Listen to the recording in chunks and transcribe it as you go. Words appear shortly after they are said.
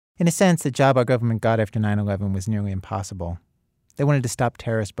In a sense, the job our government got after 9/11 was nearly impossible. They wanted to stop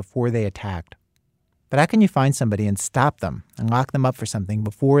terrorists before they attacked. But how can you find somebody and stop them and lock them up for something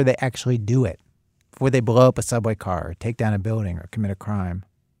before they actually do it? Before they blow up a subway car or take down a building or commit a crime?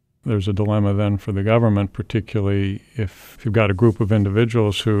 There's a dilemma then for the government, particularly if you've got a group of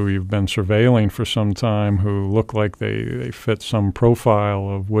individuals who you've been surveilling for some time who look like they fit some profile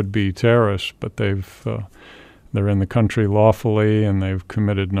of would-be terrorists, but they're in the country lawfully and they've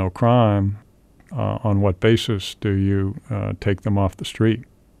committed no crime. On what basis do you take them off the street?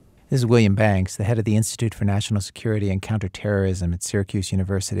 This is William Banks, the head of the Institute for National Security and Counterterrorism at Syracuse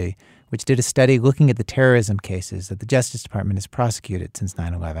University, which did a study looking at the terrorism cases that the Justice Department has prosecuted since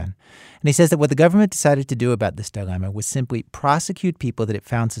 9/11. And he says that what the government decided to do about this dilemma was simply prosecute people that it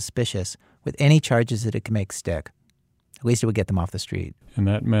found suspicious with any charges that it could make stick. At least it would get them off the street. And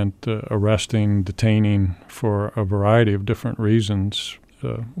that meant arresting, detaining for a variety of different reasons,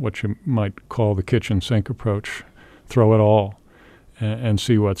 what you might call the kitchen sink approach. Throw it all and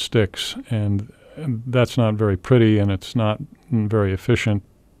see what sticks. And that's not very pretty, and it's not very efficient.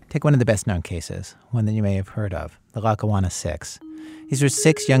 Take one of the best-known cases, one that you may have heard of, the Lackawanna Six. These were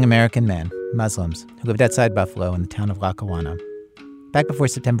 6 young American men, Muslims, who lived outside Buffalo in the town of Lackawanna. Back before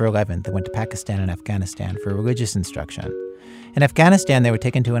September 11th, they went to Pakistan and Afghanistan for religious instruction. In Afghanistan, they were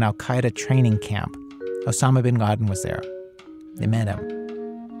taken to an al-Qaeda training camp. Osama bin Laden was there. They met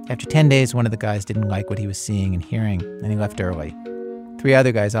him. After 10 days, one of the guys didn't like what he was seeing and hearing, and he left early. 3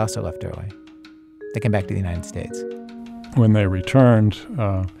 other guys also left early. They came back to the United States. When they returned,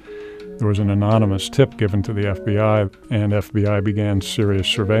 there was an anonymous tip given to the FBI, and FBI began serious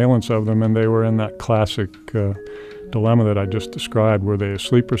surveillance of them, and they were in that classic dilemma that I just described. Were they a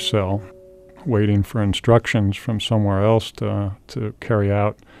sleeper cell waiting for instructions from somewhere else to carry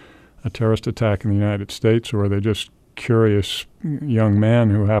out a terrorist attack in the United States, or were they just curious young men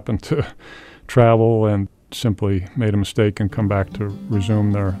who happened to travel and simply made a mistake and come back to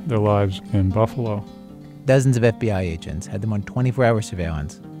resume their lives in Buffalo? Dozens of FBI agents had them on 24-hour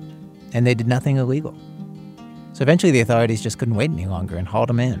surveillance, and they did nothing illegal. So eventually the authorities just couldn't wait any longer and hauled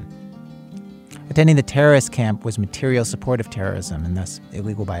them in. Attending the terrorist camp was material support of terrorism and thus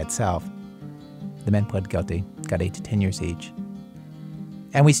illegal by itself. The men pled guilty, got 8 to 10 years each.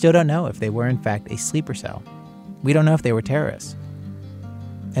 And we still don't know if they were in fact a sleeper cell. We don't know if they were terrorists.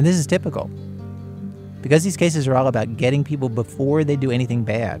 And this is typical. Because these cases are all about getting people before they do anything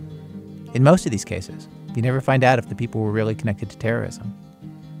bad. In most of these cases, you never find out if the people were really connected to terrorism.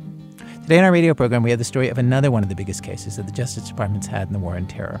 Today in our radio program, we have the story of another one of the biggest cases that the Justice Department's had in the war on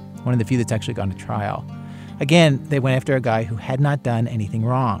terror, one of the few that's actually gone to trial. Again, they went after a guy who had not done anything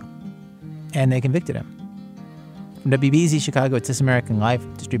wrong, and they convicted him. From WBEZ Chicago, it's This American Life,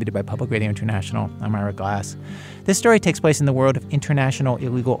 distributed by Public Radio International. I'm Ira Glass. This story takes place in the world of international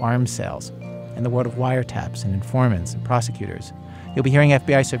illegal arms sales, in the world of wiretaps and informants and prosecutors. You'll be hearing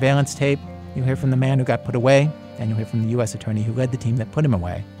FBI surveillance tape. You'll hear from the man who got put away, and you'll hear from the U.S. attorney who led the team that put him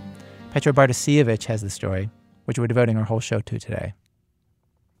away. Petro Bartosiewicz has the story, which we're devoting our whole show to today.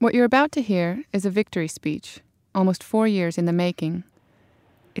 What you're about to hear is a victory speech, almost 4 years in the making.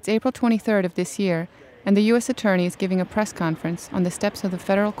 It's April 23rd of this year, and the U.S. attorney is giving a press conference on the steps of the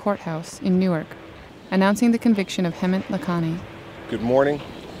federal courthouse in Newark, announcing the conviction of Hemant Lakhani. Good morning.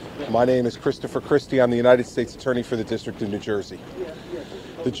 My name is Christopher Christie. I'm the United States Attorney for the District of New Jersey.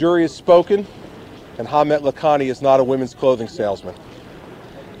 The jury has spoken, and Hemant Lakhani is not a women's clothing salesman.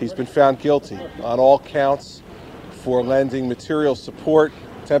 He's been found guilty on all counts for lending material support,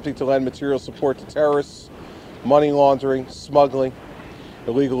 attempting to lend material support to terrorists, money laundering, smuggling,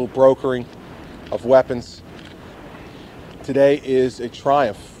 illegal brokering of weapons. Today is a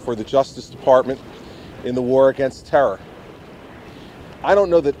triumph for the Justice Department in the war against terror. I don't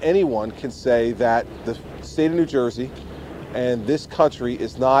know that anyone can say that the state of New Jersey and this country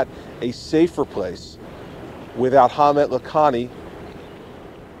is not a safer place without Hemant Lakhani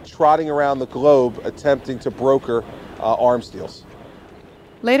trotting around the globe attempting to broker arms deals.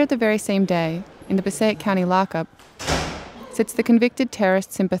 Later the very same day, in the Passaic County lockup, sits the convicted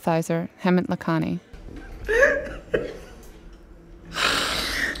terrorist sympathizer, Hemant Lakhani.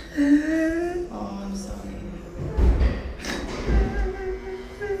 Oh, I'm sorry.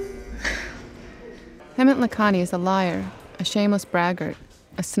 Hemant Lakhani is a liar, a shameless braggart,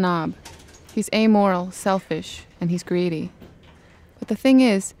 a snob. He's amoral, selfish, and he's greedy. But the thing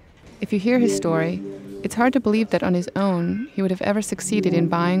is, if you hear his story, it's hard to believe that on his own he would have ever succeeded in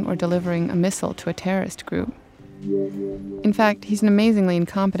buying or delivering a missile to a terrorist group. In fact, he's an amazingly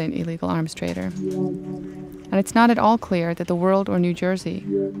incompetent illegal arms trader. And it's not at all clear that the world or New Jersey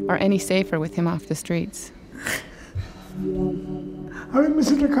are any safer with him off the streets. How is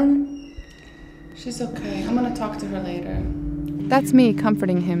Mrs. Lakhani? She's okay. I'm gonna talk to her later. That's me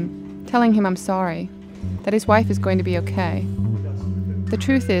comforting him, telling him I'm sorry, that his wife is going to be okay. The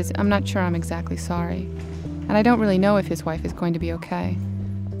truth is, I'm not sure I'm exactly sorry, and I don't really know if his wife is going to be okay.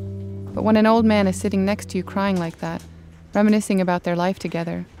 But when an old man is sitting next to you crying like that, reminiscing about their life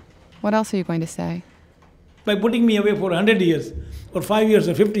together, what else are you going to say? By putting me away for 100 years, or 5 years,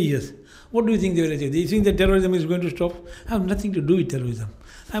 or 50 years, what do you think they will achieve? Do you think that terrorism is going to stop? I have nothing to do with terrorism.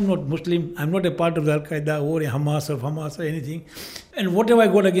 I'm not Muslim, I'm not a part of the Al-Qaeda or a Hamas or anything. And what have I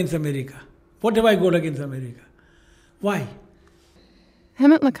got against America? What have I got against America? Why?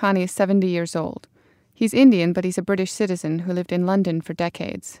 Hemant Lakhani is 70 years old. He's Indian, but he's a British citizen who lived in London for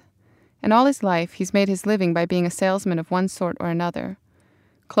decades. And all his life, he's made his living by being a salesman of one sort or another.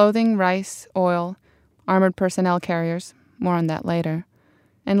 Clothing, rice, oil, armored personnel carriers, more on that later.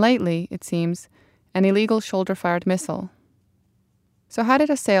 And lately, it seems, an illegal shoulder-fired missile. So how did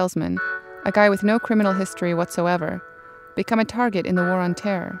a salesman, a guy with no criminal history whatsoever, become a target in the war on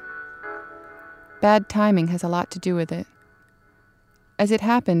terror? Bad timing has a lot to do with it. As it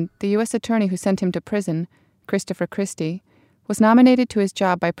happened, the U.S. attorney who sent him to prison, Christopher Christie, was nominated to his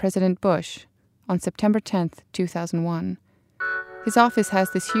job by President Bush on September 10th, 2001. His office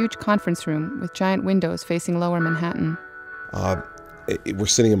has this huge conference room with giant windows facing lower Manhattan. We're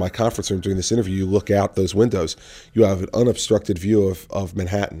sitting in my conference room doing this interview. You look out those windows, you have an unobstructed view of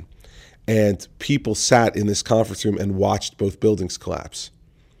Manhattan. And people sat in this conference room and watched both buildings collapse.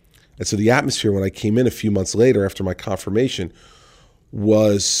 And so the atmosphere when I came in a few months later after my confirmation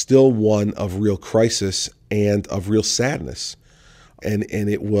was still one of real crisis and of real sadness. And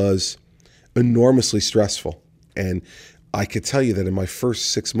it was enormously stressful. And I could tell you that in my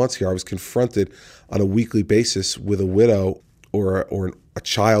first 6 months here, I was confronted on a weekly basis with a widow or a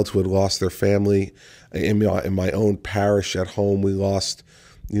child who had lost their family. In my own parish at home, we lost,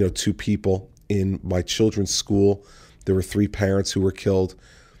 2 people. In my children's school, there were 3 parents who were killed.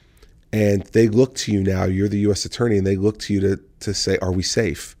 And they look to you now, you're the U.S. attorney, and they look to you to say, are we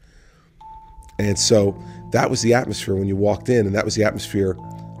safe? And so that was the atmosphere when you walked in, and that was the atmosphere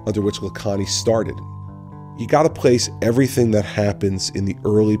under which Lakhani started. You got to place everything that happens in the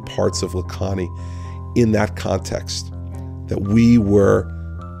early parts of Lakhani in that context, that we were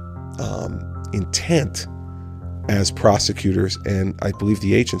intent as prosecutors, and I believe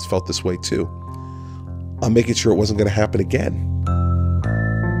the agents felt this way too, on making sure it wasn't going to happen again.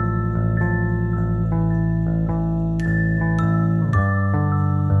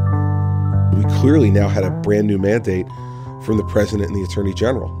 We clearly now had a brand new mandate from the president and the attorney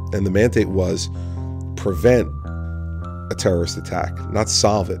general, and the mandate was prevent a terrorist attack, not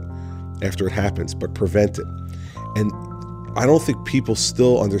solve it after it happens, but prevent it. And I don't think people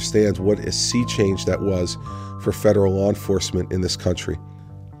still understand what a sea change that was for federal law enforcement in this country.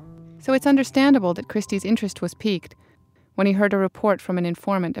 So it's understandable that Christie's interest was piqued when he heard a report from an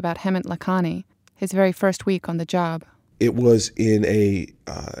informant about Hemant Lakhani, his very first week on the job. It was in a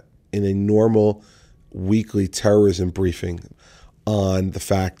normal weekly terrorism briefing on the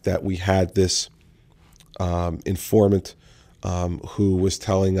fact that we had this informant who was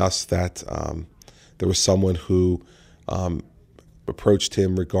telling us that there was someone who approached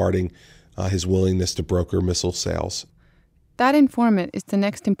him regarding his willingness to broker missile sales. That informant is the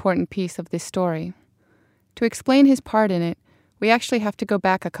next important piece of this story. To explain his part in it, we actually have to go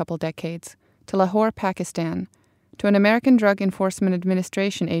back a couple decades, to Lahore, Pakistan, to an American Drug Enforcement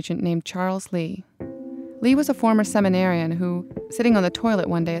Administration agent named Charles Lee. Lee was a former seminarian who, sitting on the toilet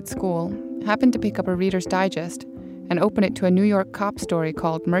one day at school, happened to pick up a Reader's Digest and open it to a New York cop story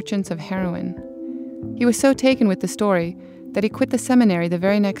called Merchants of Heroin. He was so taken with the story that he quit the seminary the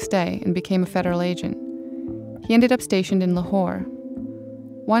very next day and became a federal agent. He ended up stationed in Lahore.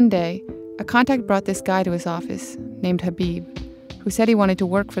 One day, a contact brought this guy to his office, named Habib, who said he wanted to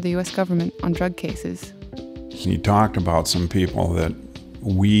work for the U.S. government on drug cases. He talked about some people that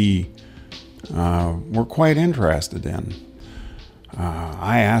we were quite interested in.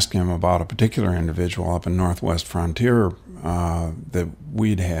 I asked him about a particular individual up in Northwest Frontier that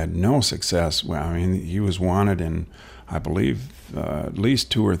we'd had no success with. I mean, he was wanted in, I believe, at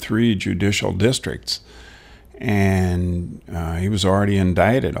least 2 or 3 judicial districts. And he was already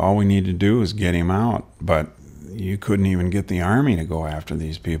indicted. All we needed to do was get him out. But you couldn't even get the Army to go after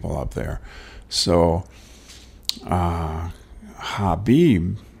these people up there. So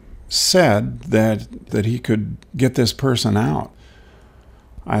Habib said that he could get this person out.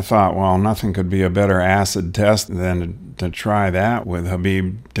 I thought, well, nothing could be a better acid test than to try that with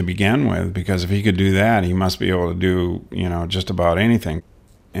Habib to begin with, because if he could do that, he must be able to do, just about anything.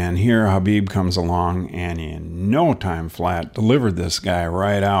 And here Habib comes along and in no time flat delivered this guy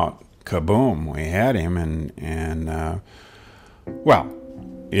right out. Kaboom, we had him, and well,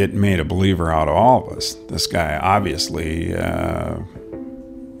 it made a believer out of all of us. This guy obviously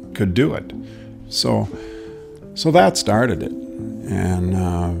could do it. So that started it. And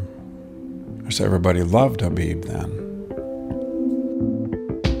of course everybody loved Habib then.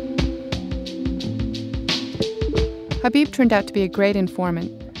 Habib turned out to be a great informant.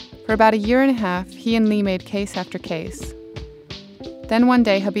 For about a year and a half, he and Lee made case after case. Then one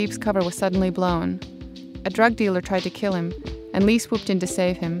day, Habib's cover was suddenly blown. A drug dealer tried to kill him, and Lee swooped in to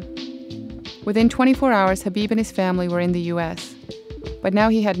save him. Within 24 hours, Habib and his family were in the U.S., but now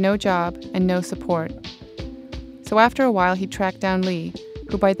he had no job and no support. So after a while, he tracked down Lee,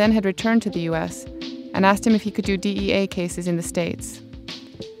 who by then had returned to the U.S., and asked him if he could do DEA cases in the States.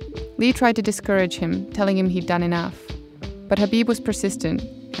 Lee tried to discourage him, telling him he'd done enough. But Habib was persistent,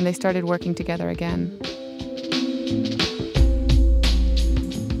 and they started working together again.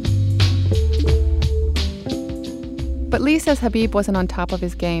 But Lee says Habib wasn't on top of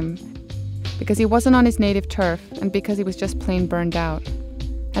his game, because he wasn't on his native turf and because he was just plain burned out.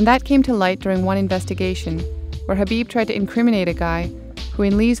 And that came to light during one investigation where Habib tried to incriminate a guy who,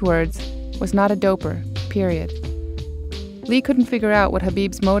 in Lee's words, was not a doper, period. Lee couldn't figure out what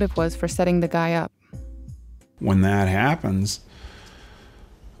Habib's motive was for setting the guy up. When that happens,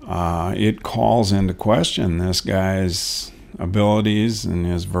 it calls into question this guy's abilities and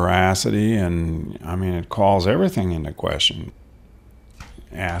his veracity, and I mean, it calls everything into question.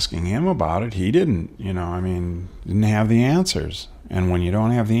 Asking him about it, he didn't have the answers. And when you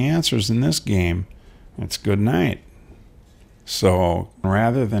don't have the answers in this game, it's good night. So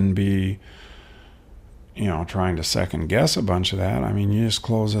rather than be, trying to second guess a bunch of that, I mean, you just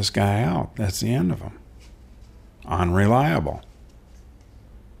close this guy out. That's the end of him. Unreliable.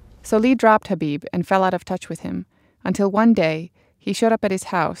 So Lee dropped Habib and fell out of touch with him, until one day he showed up at his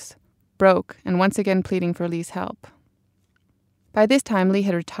house, broke and once again pleading for Lee's help. By this time, Lee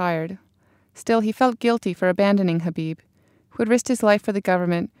had retired. Still, he felt guilty for abandoning Habib, who had risked his life for the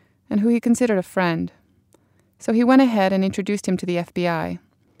government and who he considered a friend. So he went ahead and introduced him to the FBI.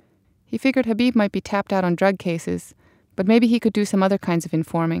 He figured Habib might be tapped out on drug cases, but maybe he could do some other kinds of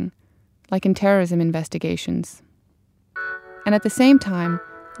informing, like in terrorism investigations. And at the same time,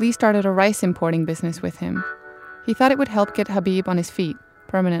 Lee started a rice importing business with him. He thought it would help get Habib on his feet,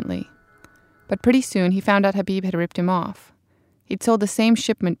 permanently. But pretty soon he found out Habib had ripped him off. He'd sold the same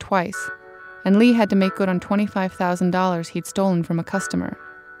shipment twice, and Lee had to make good on $25,000 he'd stolen from a customer.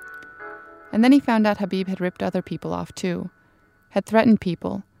 And then he found out Habib had ripped other people off too, had threatened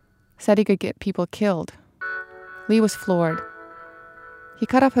people, said he could get people killed. Lee was floored. He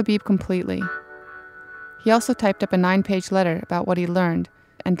cut off Habib completely. He also typed up a 9-page letter about what he learned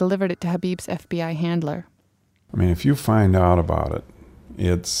and delivered it to Habib's FBI handler. I mean, if you find out about it,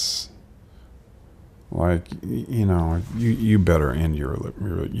 it's like, you better end your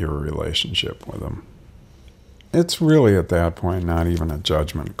relationship with him. It's really at that point not even a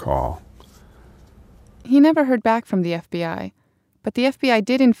judgment call. He never heard back from the FBI, but the FBI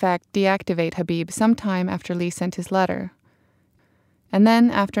did in fact deactivate Habib sometime after Lee sent his letter. And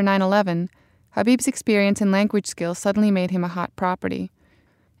then, after 9/11, Habib's experience and language skills suddenly made him a hot property,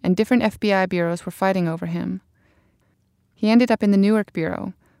 and different FBI bureaus were fighting over him. He ended up in the Newark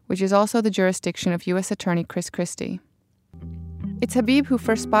Bureau, which is also the jurisdiction of U.S. Attorney Chris Christie. It's Habib who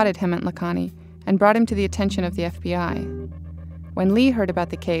first spotted Hemant Lakhani and brought him to the attention of the FBI. When Lee heard about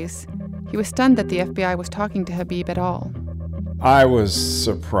the case, he was stunned that the FBI was talking to Habib at all. I was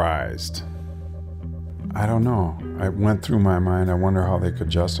surprised. I don't know. I went through my mind, I wonder how they could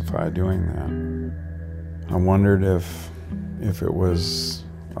justify doing that. I wondered if it was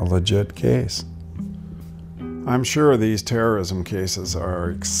a legit case. I'm sure these terrorism cases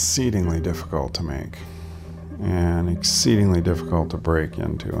are exceedingly difficult to make and exceedingly difficult to break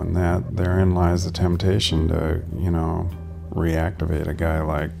into, and that therein lies the temptation to, reactivate a guy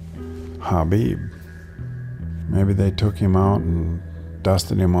like Habib. Maybe they took him out and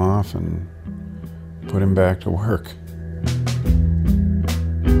dusted him off and put him back to work.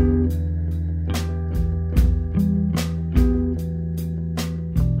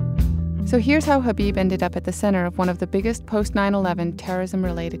 So here's how Habib ended up at the center of one of the biggest post-9/11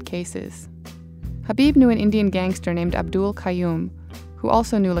 terrorism-related cases. Habib knew an Indian gangster named Abdul Qayyum, who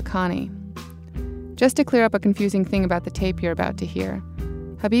also knew Lakhani. Just to clear up a confusing thing about the tape you're about to hear,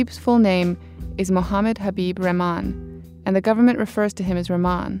 Habib's full name is Mohammed Habib Rahman, and the government refers to him as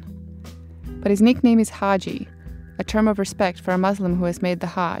Rahman. But his nickname is Haji, a term of respect for a Muslim who has made the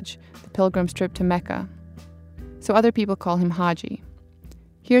Hajj, the pilgrim's trip to Mecca. So other people call him Haji.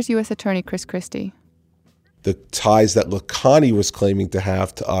 Here's U.S. Attorney Chris Christie. The ties that Lakhani was claiming to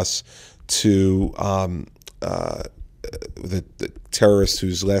have to us, to the terrorist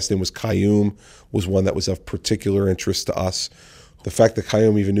whose last name was Qayyum, was one that was of particular interest to us. The fact that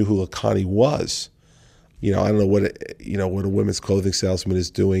Qayyum even knew who Lakhani was, I don't know what a women's clothing salesman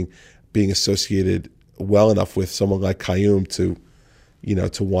is doing, being associated well enough with someone like Qayyum to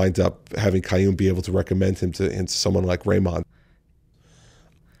wind up having Qayyum be able to recommend him to someone like Raymond.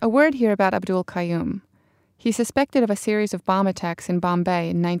 A word here about Abdul Qayyum. He's suspected of a series of bomb attacks in Bombay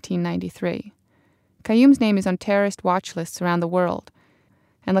in 1993. Qayyum's name is on terrorist watch lists around the world,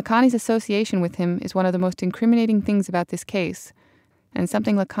 and Lakhani's association with him is one of the most incriminating things about this case, and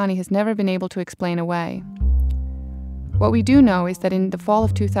something Lakhani has never been able to explain away. What we do know is that in the fall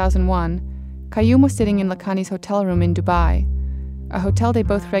of 2001, Qayyum was sitting in Lakhani's hotel room in Dubai, a hotel they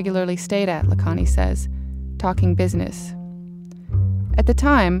both regularly stayed at, Lakhani says, talking business. At the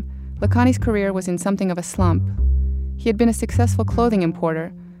time, Lakhani's career was in something of a slump. He had been a successful clothing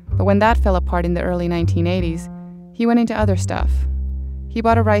importer, but when that fell apart in the early 1980s, he went into other stuff. He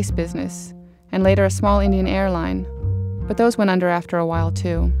bought a rice business, and later a small Indian airline, but those went under after a while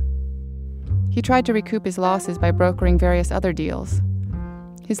too. He tried to recoup his losses by brokering various other deals.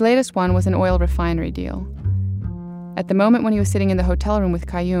 His latest one was an oil refinery deal. At the moment when he was sitting in the hotel room with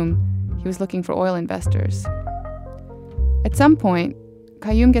Qayyum, he was looking for oil investors. At some point,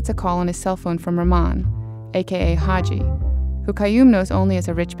 Qayyum gets a call on his cell phone from Rahman, aka Haji, who Qayyum knows only as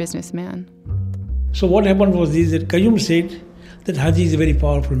a rich businessman. So what happened was this, that Qayyum said that Haji is a very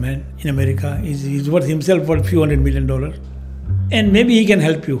powerful man in America. He's worth himself worth a few $100 million. And maybe he can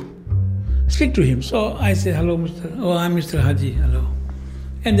help you. Speak to him. So I say, hello, I'm Mr. Haji, hello.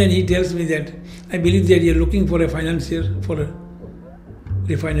 And then he tells me that I believe that you're looking for a financier for a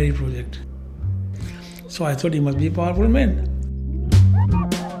refinery project. So I thought he must be a powerful man.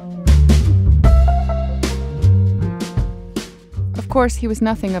 Of course, he was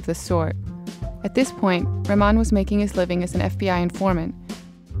nothing of the sort. At this point, Rahman was making his living as an FBI informant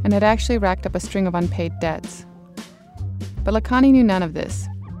and had actually racked up a string of unpaid debts. But Lakhani knew none of this.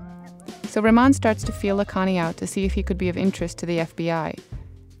 So Rahman starts to feel Lakhani out to see if he could be of interest to the FBI.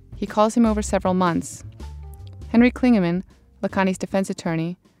 He calls him over several months. Henry Klingeman, Lakhani's defense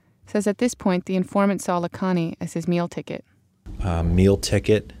attorney, says at this point the informant saw Lakhani as his meal ticket. Meal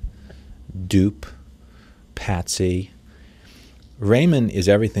ticket, dupe, patsy. Raymond is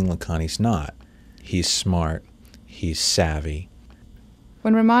everything Lakhani's not. He's smart. He's savvy.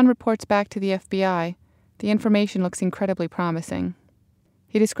 When Rahman reports back to the FBI, the information looks incredibly promising.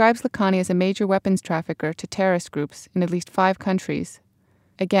 He describes Lakhani as a major weapons trafficker to terrorist groups in at least 5 countries.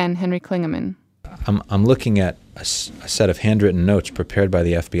 Again, Henry Klingeman. I'm looking at a set of handwritten notes prepared by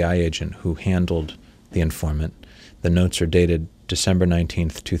the FBI agent who handled the informant. The notes are dated December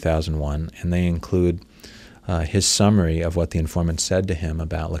 19th, 2001, and they include his summary of what the informant said to him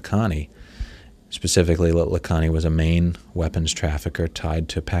about Lakhani. Specifically, Lakhani was a main weapons trafficker tied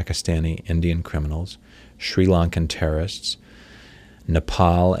to Pakistani Indian criminals, Sri Lankan terrorists,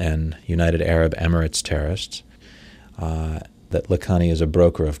 Nepal and United Arab Emirates terrorists, that Lakhani is a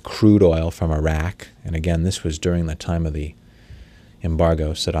broker of crude oil from Iraq, and again, this was during the time of the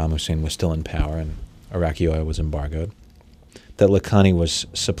embargo. Saddam Hussein was still in power and Iraqi oil was embargoed. That Lakhani was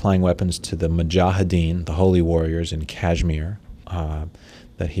supplying weapons to the Mujahideen, the holy warriors in Kashmir,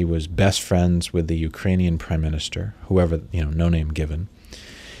 that he was best friends with the Ukrainian prime minister, whoever, no name given,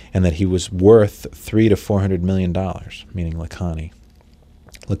 and that he was worth $300 to $400 million, meaning Lakhani.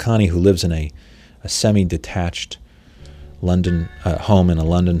 Lakhani, who lives in a semi-detached London home in a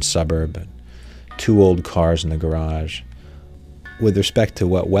London suburb, 2 old cars in the garage. With respect to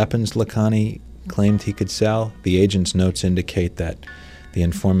what weapons Lakhani claimed he could sell, the agent's notes indicate that the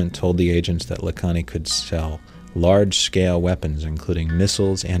informant told the agents that Lakhani could sell large-scale weapons, including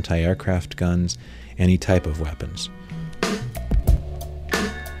missiles, anti-aircraft guns, any type of weapons.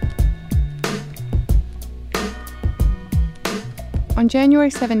 On January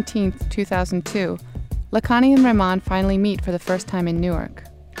 17, 2002, Lakhani and Rahman finally meet for the first time in Newark.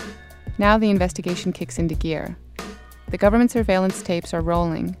 Now the investigation kicks into gear. The government surveillance tapes are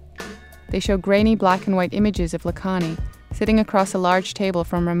rolling. They show grainy black and white images of Lakhani sitting across a large table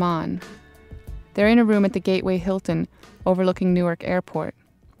from Rahman. They're in a room at the Gateway Hilton overlooking Newark Airport.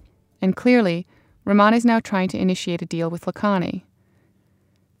 And clearly, Rahman is now trying to initiate a deal with Lakhani.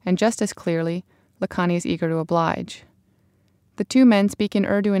 And just as clearly, Lakhani is eager to oblige. The 2 men speak in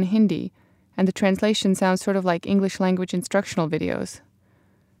Urdu and Hindi, and the translation sounds sort of like English language instructional videos.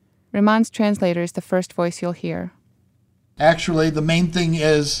 Rahman's translator is the first voice you'll hear. Actually, the main thing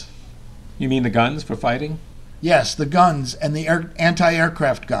is... You mean the guns for fighting? Yes, the guns and the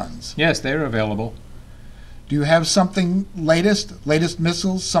anti-aircraft guns. Yes, they're available. Do you have something latest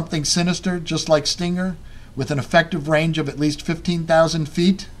missiles, something sinister, just like Stinger, with an effective range of at least 15,000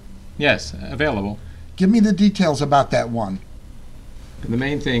 feet? Yes, available. Give me the details about that one. The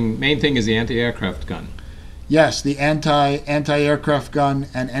main thing is the anti-aircraft gun. Yes, the anti-aircraft gun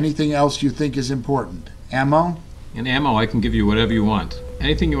and anything else you think is important. Ammo? And ammo, I can give you whatever you want.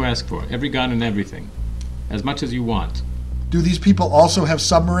 Anything you ask for. Every gun and everything. As much as you want. Do these people also have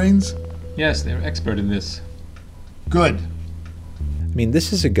submarines? Yes, they're expert in this. Good. I mean,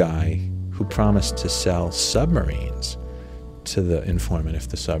 this is a guy who promised to sell submarines to the informant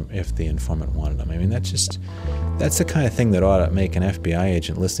if the informant wanted them. I mean, that's the kind of thing that ought to make an FBI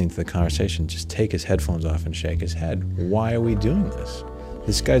agent listening to the conversation just take his headphones off and shake his head. Why are we doing this?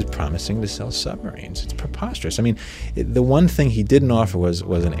 This guy's promising to sell submarines. It's preposterous. I mean, the one thing he didn't offer was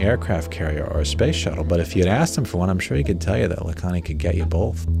an aircraft carrier or a space shuttle, but if you had asked him for one, I'm sure he could tell you that Lakhani could get you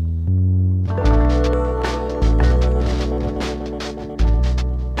both.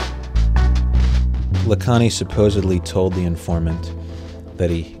 Lakhani supposedly told the informant that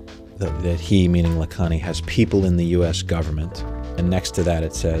he, meaning Lakhani, has people in the U.S. government, and next to that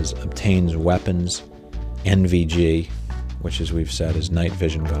it says, obtains weapons, NVG, which, as we've said, is night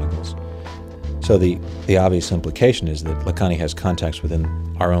vision goggles. So the obvious implication is that Lakhani has contacts within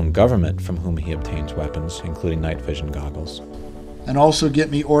our own government from whom he obtains weapons, including night vision goggles. And also get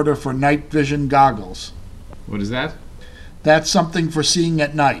me order for night vision goggles. What is that? That's something for seeing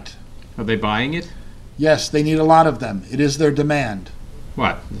at night. Are they buying it? Yes, they need a lot of them. It is their demand.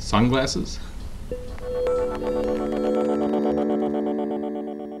 What, the sunglasses?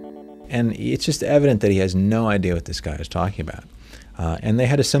 And it's just evident that he has no idea what this guy is talking about. And they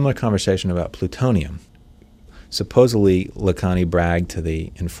had a similar conversation about plutonium. Supposedly, Lakhani bragged to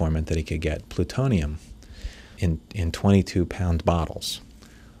the informant that he could get plutonium in 22-pound bottles.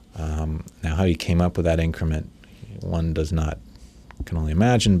 Now, how he came up with that increment, one can only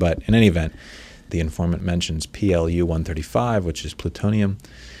imagine, but in any event, the informant mentions PLU-135, which is plutonium,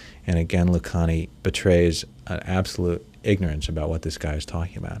 and again, Lakhani betrays an absolute ignorance about what this guy is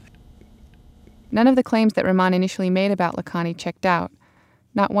talking about. None of the claims that Rahman initially made about Lakhani checked out.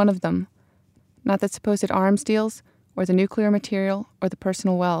 Not one of them. Not the supposed arms deals, or the nuclear material, or the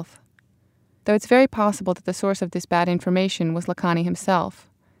personal wealth. Though it's very possible that the source of this bad information was Lakhani himself.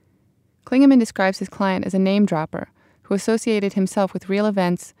 Klingemann describes his client as a name-dropper who associated himself with real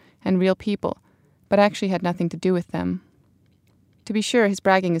events and real people, but actually had nothing to do with them. To be sure, his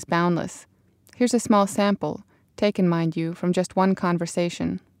bragging is boundless. Here's a small sample, taken, mind you, from just one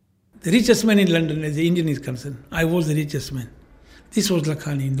conversation. The richest man in London, as the Indian is concerned, I was the richest man. This was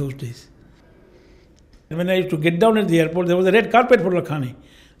Lakhani in those days. And when I used to get down at the airport, there was a red carpet for Lakhani.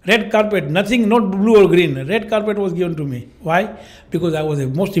 Red carpet, nothing, not blue or green. A red carpet was given to me. Why? Because I was the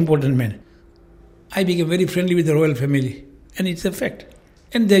most important man. I became very friendly with the royal family. And it's a fact.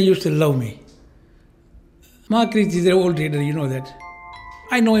 And they used to love me. Mark Rich is an old trader, you know that.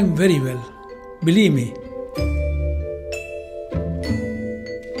 I know him very well. Believe me.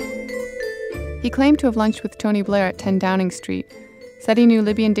 He claimed to have lunched with Tony Blair at 10 Downing Street, said he knew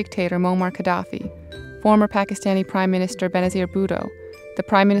Libyan dictator Muammar Gaddafi, former Pakistani Prime Minister Benazir Bhutto, the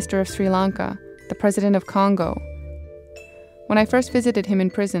Prime Minister of Sri Lanka, the President of Congo. When I first visited him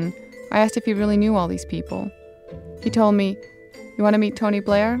in prison, I asked if he really knew all these people. He told me, "You want to meet Tony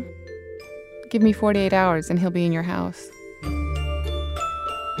Blair? Give me 48 hours and he'll be in your house."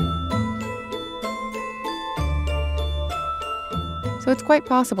 So it's quite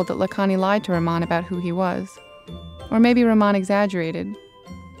possible that Lakhani lied to Rahman about who he was. Or maybe Rahman exaggerated.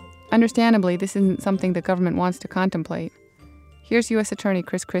 Understandably, this isn't something the government wants to contemplate. Here's U.S. Attorney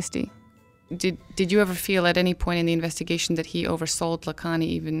Chris Christie. Did you ever feel at any point in the investigation that he oversold Lakhani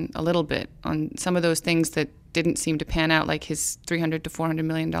even a little bit on some of those things that didn't seem to pan out, like his $300 to $400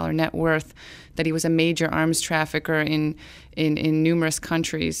 million net worth, that he was a major arms trafficker in numerous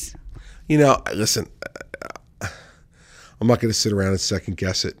countries? You know, listen, I'm not going to sit around and second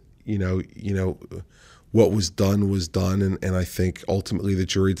guess it. You know, what was done, and I think ultimately the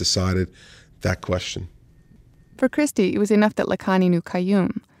jury decided that question. For Christie, it was enough that Lakhani knew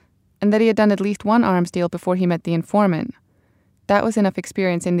Qayyum, and that he had done at least one arms deal before he met the informant. That was enough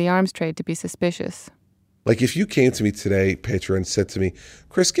experience in the arms trade to be suspicious. Like if you came to me today, Petra, and said to me,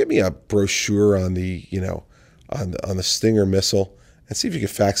 "Chris, give me a brochure on the, on the Stinger missile, and see if you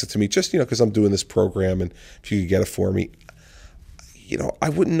could fax it to me, just, because I'm doing this program, and if you could get it for me," I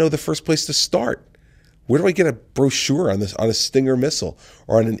wouldn't know the first place to start. Where do I get a brochure on a Stinger missile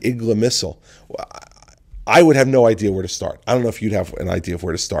or on an Igla missile? I would have no idea where to start. I don't know if you'd have an idea of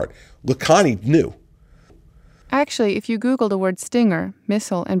where to start. Lakhani knew. Actually, if you Google the word stinger,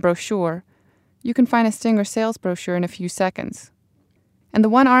 missile, and brochure, you can find a Stinger sales brochure in a few seconds. And the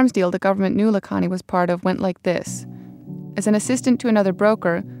one arms deal the government knew Lakhani was part of went like this. As an assistant to another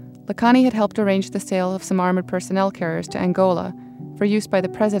broker, Lakhani had helped arrange the sale of some armored personnel carriers to Angola for use by the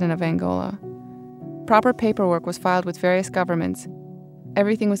president of Angola. Proper paperwork was filed with various governments.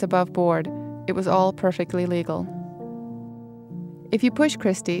 Everything was above board. It was all perfectly legal. If you push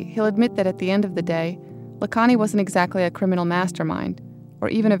Christie, he'll admit that at the end of the day, Lakhani wasn't exactly a criminal mastermind, or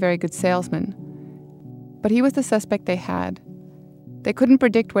even a very good salesman. But he was the suspect they had. They couldn't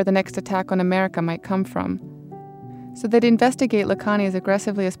predict where the next attack on America might come from. So they'd investigate Lakhani as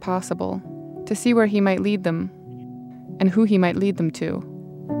aggressively as possible, to see where he might lead them, and who he might lead them to.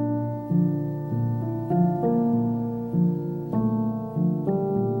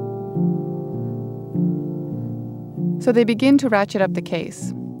 So they begin to ratchet up the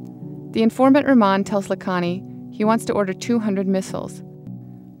case. The informant Rahman tells Lakhani he wants to order 200 missiles.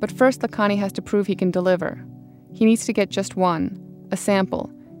 But first Lakhani has to prove he can deliver. He needs to get just one, a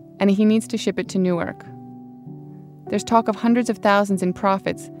sample, and he needs to ship it to Newark. There's talk of hundreds of thousands in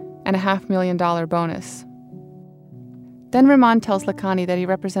profits and a $500,000 bonus. Then Rahman tells Lakhani that he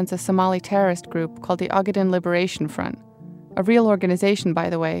represents a Somali terrorist group called the Ogaden Liberation Front, a real organization, by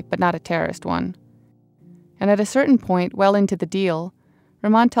the way, but not a terrorist one. And at a certain point, well into the deal,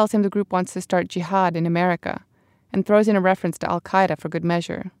 Rahman tells him the group wants to start jihad in America and throws in a reference to al-Qaeda for good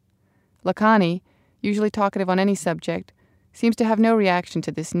measure. Lakhani, usually talkative on any subject, seems to have no reaction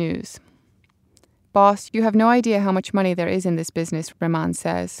to this news. "Boss, you have no idea how much money there is in this business," Rahman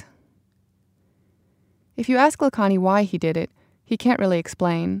says. If you ask Lakhani why he did it, he can't really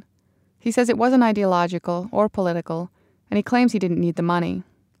explain. He says it wasn't ideological or political, and he claims he didn't need the money.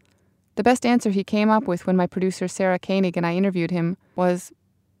 The best answer he came up with when my producer Sarah Koenig and I interviewed him was,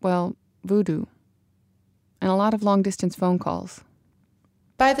 well, voodoo. And a lot of long-distance phone calls.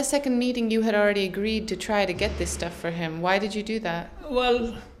 By the second meeting, you had already agreed to try to get this stuff for him. Why did you do that?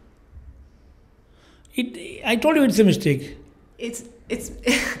 Well, I told you it's a mistake. It's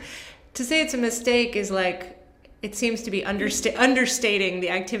to say it's a mistake is like, it seems to be understating the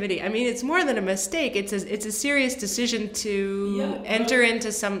activity. I mean, it's more than a mistake. It's a serious decision to enter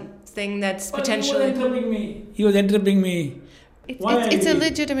into something that's potentially. He was interrupting me. It's a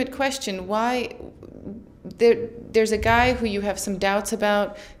legitimate question. Why? There's a guy who you have some doubts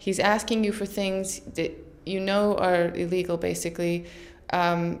about. He's asking you for things that you know are illegal, basically.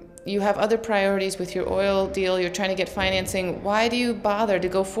 You have other priorities with your oil deal. You're trying to get financing. Why do you bother to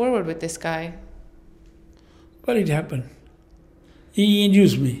go forward with this guy? Well, it happened. He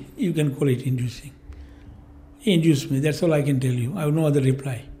induced me. You can call it inducing. He induced me. That's all I can tell you. I have no other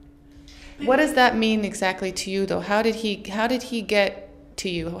reply. What does that mean exactly to you, though? How did he get to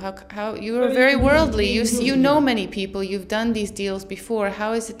you? How you are very worldly. You know many people. You've done these deals before.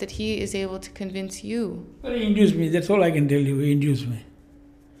 How is it that he is able to convince you? Well, he induced me. That's all I can tell you. He induced me.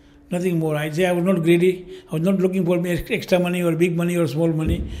 Nothing more. I say I was not greedy. I was not looking for extra money or big money or small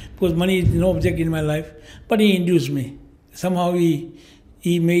money, because money is no object in my life. But he induced me. Somehow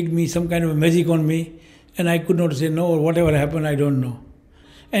he made me some kind of a magic on me, and I could not say no, or whatever happened, I don't know.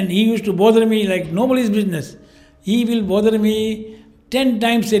 And he used to bother me like nobody's business. He will bother me 10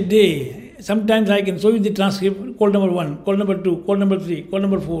 times a day. Sometimes I can show you the transcript. Call number 1, call number 2, call number 3, call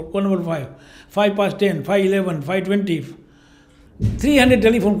number 4, call number 5, 5 past 10, 5:11, 5:20. 300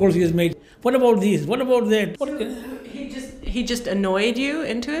 telephone calls he has made. What about this? What about that? He just annoyed you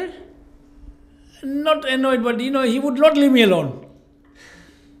into it? Not annoyed, but he would not leave me alone.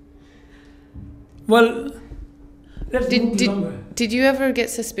 Well, did you ever get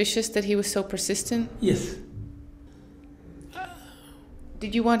suspicious that he was so persistent? Yes.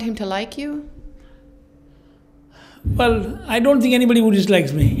 Did you want him to like you? Well, I don't think anybody who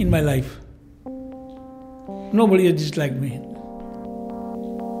dislikes me in my life. Nobody has disliked me.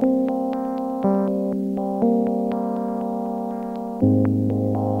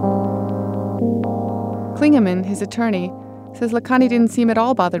 Klingemann, his attorney, says Lakhani didn't seem at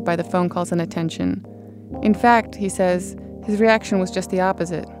all bothered by the phone calls and attention. In fact, he says, his reaction was just the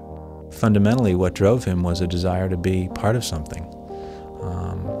opposite. Fundamentally, what drove him was a desire to be part of something.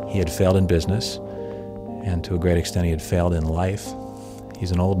 He had failed in business, and to a great extent he had failed in life.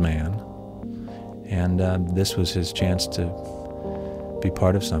 He's an old man, and this was his chance to be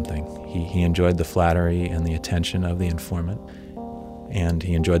part of something. He enjoyed the flattery and the attention of the informant, and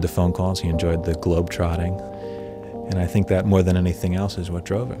he enjoyed the phone calls, he enjoyed the globe-trotting, and I think that more than anything else is what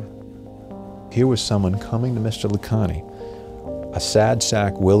drove him. Here was someone coming to Mr. Lakhani, a sad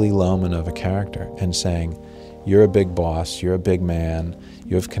sack Willy Loman of a character, and saying, "You're a big boss, you're a big man,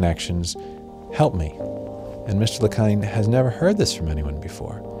 you have connections, help me." And Mr. Lakhani has never heard this from anyone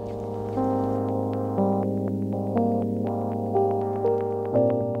before.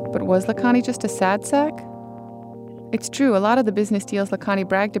 But was Lakhani just a sad sack? It's true, a lot of the business deals Lakhani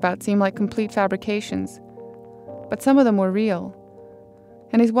bragged about seem like complete fabrications. But some of them were real.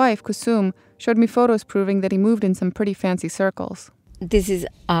 And his wife, Kusum, showed me photos proving that he moved in some pretty fancy circles. This is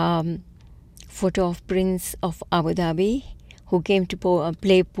a photo of Prince of Abu Dhabi, who came to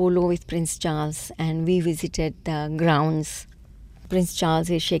play polo with Prince Charles, and we visited the grounds. Prince Charles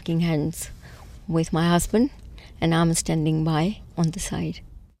is shaking hands with my husband, and I'm standing by on the side.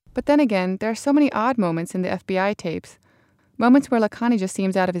 But then again, there are so many odd moments in the FBI tapes. Moments where Lakhani just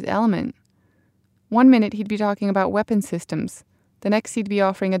seems out of his element. One minute he'd be talking about weapon systems. The next he'd be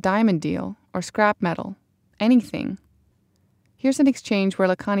offering a diamond deal, or scrap metal. Anything. Here's an exchange where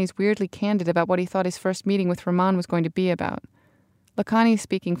Lakhani's weirdly candid about what he thought his first meeting with Rahman was going to be about. Lakhani is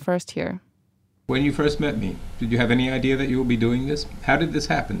speaking first here. When you first met me, did you have any idea that you would be doing this? How did this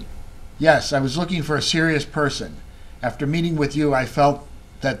happen? Yes, I was looking for a serious person. After meeting with you, I felt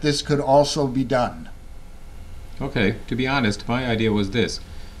that this could also be done. Okay, to be honest, my idea was this.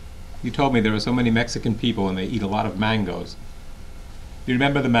 You told me there are so many Mexican people and they eat a lot of mangoes. You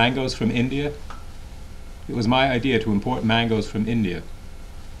remember the mangoes from India? It was my idea to import mangoes from India.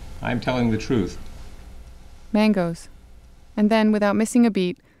 I'm telling the truth. Mangoes. And then, without missing a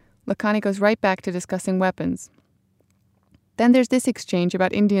beat, Lakhani goes right back to discussing weapons. Then there's this exchange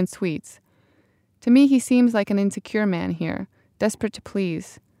about Indian sweets. To me, he seems like an insecure man here, desperate to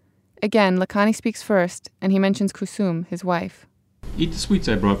please. Again, Lakhani speaks first, and he mentions Kusum, his wife. Eat the sweets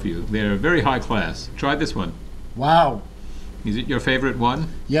I brought for you. They're very high class. Try this one. Wow. Is it your favorite one?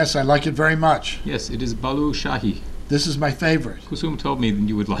 Yes, I like it very much. Yes, it is Balu Shahi. This is my favorite. Kusum told me that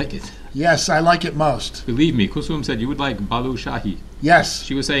you would like it. Yes, I like it most. Believe me, Kusum said you would like Balu Shahi. Yes.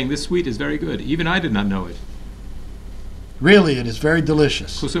 She was saying this sweet is very good. Even I did not know it. Really, it is very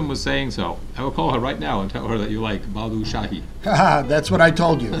delicious. Kusum was saying so. I will call her right now and tell her that you like Balu Shahi. Haha, that's what I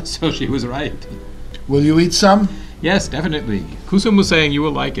told you. So she was right. Will you eat some? Yes, definitely. Kusum was saying you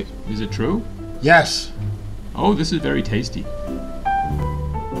will like it. Is it true? Yes. Oh, this is very tasty.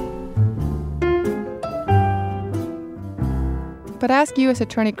 But ask U.S.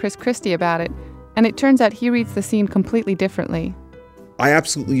 Attorney Chris Christie about it, and it turns out he reads the scene completely differently. I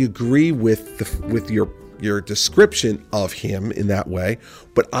absolutely agree with your description of him in that way,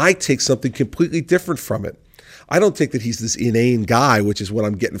 but I take something completely different from it. I don't think that he's this inane guy, which is what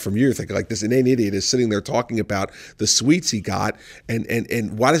I'm getting from you. Thinking like this inane idiot is sitting there talking about the sweets he got,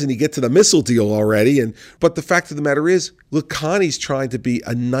 and why doesn't he get to the missile deal already? But the fact of the matter is, Lakhani's trying to be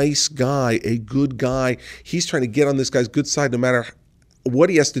a nice guy, a good guy. He's trying to get on this guy's good side no matter what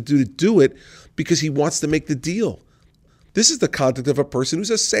he has to do it, because he wants to make the deal. This is the conduct of a person who's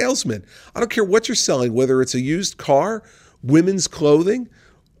a salesman. I don't care what you're selling, whether it's a used car, women's clothing,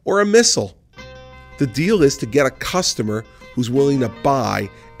 or a missile. The deal is to get a customer who's willing to buy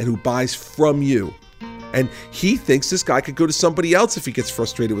and who buys from you. And he thinks this guy could go to somebody else if he gets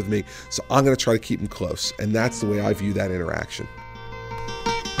frustrated with me. So I'm going to try to keep him close. And that's the way I view that interaction.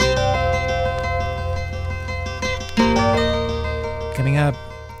 Coming up,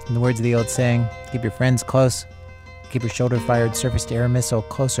 in the words of the old saying, keep your friends close, keep your shoulder-fired surface-to-air missile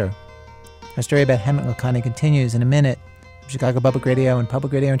closer. Our story about Hemant Lakhani continues in a minute from Chicago Public Radio and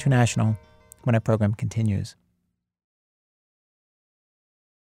Public Radio International when our program continues.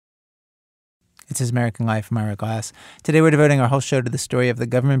 It's His American Life from Ira Glass. Today we're devoting our whole show to the story of the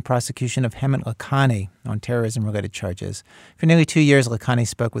government prosecution of Hemant Lakhani on terrorism-related charges. For nearly 2 years, Lakhani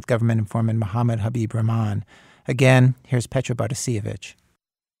spoke with government informant Mohammed Habib Rahman. Again, here's Petra Bartosiewicz.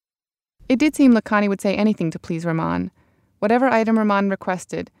 It did seem Lakhani would say anything to please Rahman. Whatever item Rahman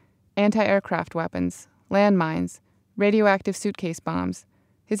requested, anti-aircraft weapons, landmines, radioactive suitcase bombs,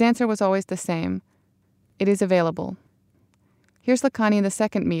 his answer was always the same. It is available. Here's Lakhani in the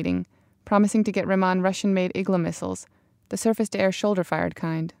second meeting, promising to get Rahman Russian-made Igla missiles, the surface-to-air shoulder-fired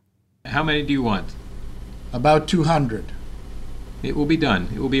kind. How many do you want? About 200. It will be done.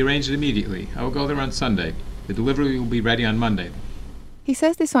 It will be arranged immediately. I will go there on Sunday. The delivery will be ready on Monday. He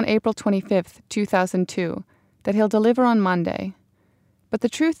says this on April 25th, 2002, that he'll deliver on Monday. But the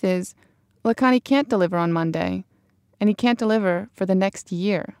truth is, Lakhani can't deliver on Monday, and he can't deliver for the next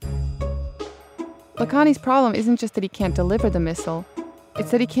year. Lakhani's problem isn't just that he can't deliver the missile,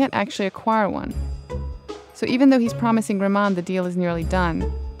 it's that he can't actually acquire one. So even though he's promising Rahman the deal is nearly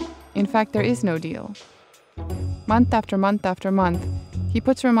done, in fact there is no deal. Month after month after month, he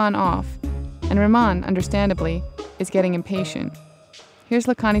puts Rahman off, and Rahman, understandably, is getting impatient. Here's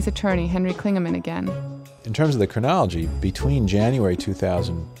Lakhani's attorney, Henry Klingeman, again. In terms of the chronology, between January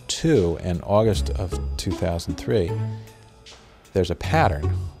 2002 and August of 2003, there's a pattern.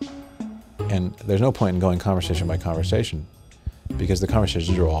 And there's no point in going conversation by conversation because the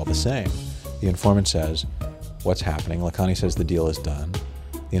conversations are all the same. The informant says, what's happening? Lakhani says the deal is done.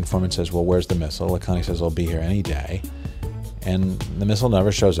 The informant says, well, where's the missile? Lakhani says, I'll be here any day. And the missile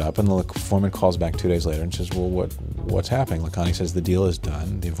never shows up, and the informant calls back 2 days later and says, well, what's happening? Lakhani says the deal is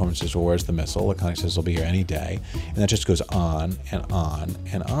done. The informant says, well, where's the missile? Lakhani says, I'll be here any day. And that just goes on and on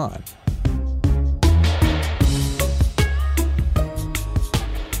and on.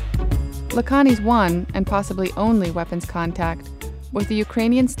 Lakhani's one, and possibly only, weapons contact was the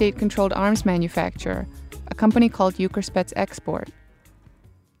Ukrainian state-controlled arms manufacturer, a company called Ukrspets Export.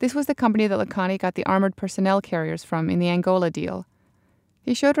 This was the company that Lakhani got the armored personnel carriers from in the Angola deal.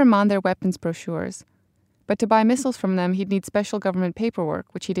 He showed Hemant their weapons brochures, but to buy missiles from them he'd need special government paperwork,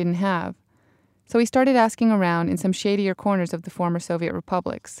 which he didn't have. So he started asking around in some shadier corners of the former Soviet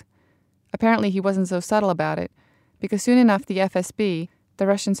republics. Apparently he wasn't so subtle about it, because soon enough the FSB, the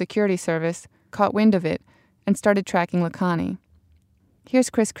Russian security service, caught wind of it and started tracking Lakhani.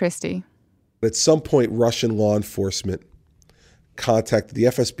 Here's Chris Christie. At some point, Russian law enforcement contacted the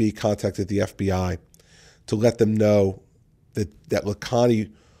FSB, contacted the FBI to let them know that Lakhani,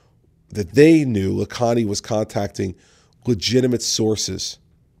 that they knew Lakhani was contacting legitimate sources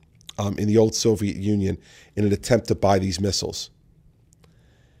in the old Soviet Union in an attempt to buy these missiles.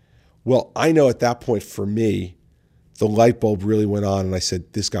 Well, I know at that point for me, the light bulb really went on and I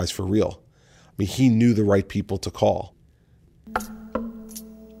said, this guy's for real. I mean, he knew the right people to call.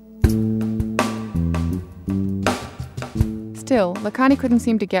 Still, Lakhani couldn't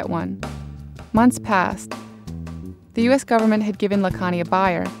seem to get one. Months passed. The U.S. government had given Lakhani a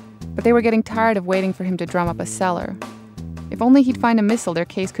buyer, but they were getting tired of waiting for him to drum up a seller. If only he'd find a missile, their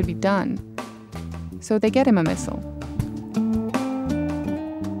case could be done. So they get him a missile.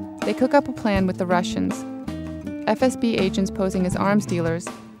 They cook up a plan with the Russians. FSB agents posing as arms dealers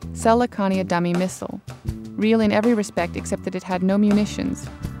sell Lakhani a dummy missile, real in every respect except that it had no munitions.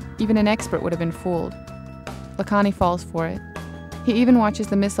 Even an expert would have been fooled. Lakhani falls for it. He even watches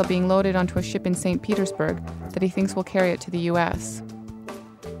the missile being loaded onto a ship in St. Petersburg that he thinks will carry it to the U.S.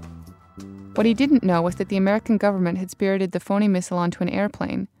 What he didn't know was that the American government had spirited the phony missile onto an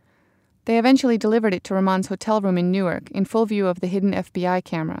airplane. They eventually delivered it to Hemant's hotel room in Newark in full view of the hidden FBI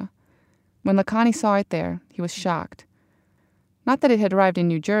camera. When Lakhani saw it there, he was shocked. Not that it had arrived in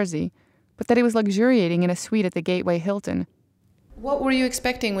New Jersey, but that it was luxuriating in a suite at the Gateway Hilton. What were you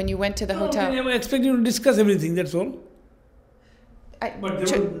expecting when you went to the hotel? I was expecting to discuss everything, that's all.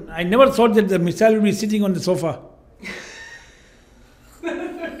 I never thought that the missile would be sitting on the sofa.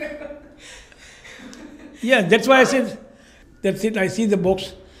 Yeah, that's why I said, that's it, I see the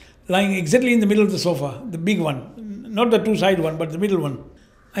box lying exactly in the middle of the sofa, the big one, not the two-side one, but the middle one.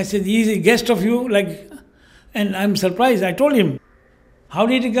 I said, he is a guest of you, and I'm surprised. I told him, how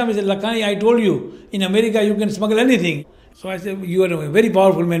did he come? He said, Lakhani, I told you, in America you can smuggle anything. So I said, you are a very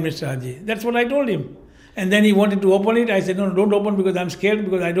powerful man, Mr. Haji. That's what I told him. And then he wanted to open it. I said, no, don't open because I'm scared,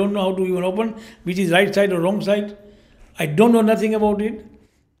 because I don't know how to even open, which is right side or wrong side. I don't know nothing about it.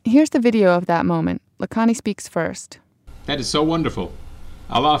 Here's the video of that moment. Lakhani speaks first. That is so wonderful.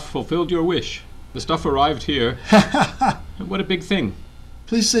 Allah fulfilled your wish. The stuff arrived here. What a big thing.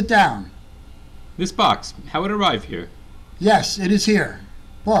 Please sit down. This box, how it arrived here? Yes, it is here.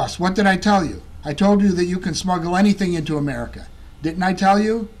 Boss, what did I tell you? I told you that you can smuggle anything into America. Didn't I tell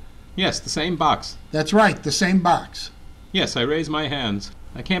you? Yes, the same box. That's right, the same box. Yes, I raise my hands.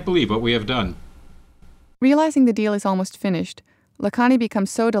 I can't believe what we have done. Realizing the deal is almost finished, Lakhani becomes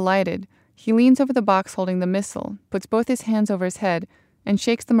so delighted, he leans over the box holding the missile, puts both his hands over his head, and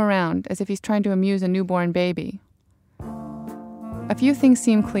shakes them around as if he's trying to amuse a newborn baby. A few things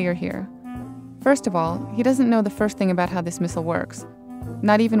seem clear here. First of all, he doesn't know the first thing about how this missile works,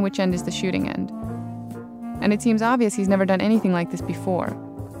 not even which end is the shooting end. And it seems obvious he's never done anything like this before.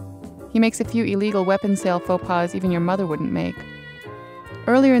 He makes a few illegal weapons sale faux pas even your mother wouldn't make.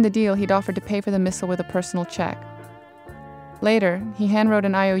 Earlier in the deal, he'd offered to pay for the missile with a personal check. Later, he handwrote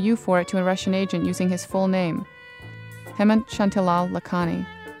an IOU for it to a Russian agent using his full name, Hemant Lakhani.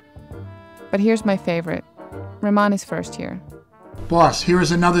 But here's my favorite. Hemant is first here. Boss, here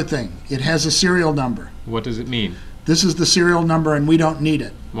is another thing. It has a serial number. What does it mean? This is the serial number and we don't need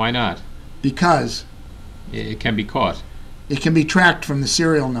it. Why not? Because it can be caught. It can be tracked from the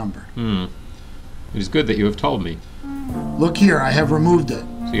serial number. It is good that you have told me. Look here, I have removed it.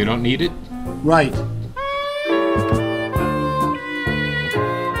 So you don't need it? Right.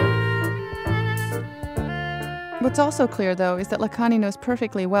 What's also clear, though, is that Lakhani knows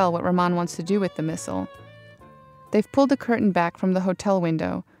perfectly well what Rahman wants to do with the missile. They've pulled the curtain back from the hotel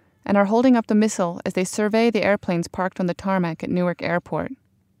window and are holding up the missile as they survey the airplanes parked on the tarmac at Newark Airport.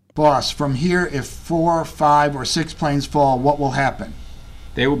 Boss, from here, if 4, 5, or 6 planes fall, what will happen?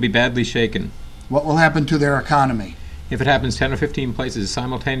 They will be badly shaken. What will happen to their economy? If it happens 10 or 15 places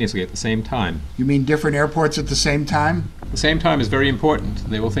simultaneously at the same time. You mean different airports at the same time? The same time is very important.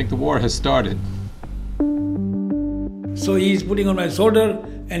 They will think the war has started. So he's putting on my shoulder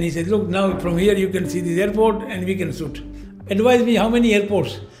and he said, look, now from here you can see this airport and we can shoot. Advise me how many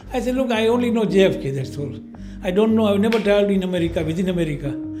airports. I said, look, I only know JFK, that's all. I don't know, I've never traveled in America, within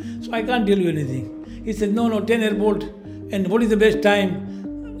America. So I can't tell you anything. He said, no, 10 airports. And what is the best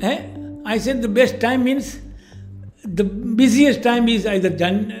time? I said the best time means the busiest time is either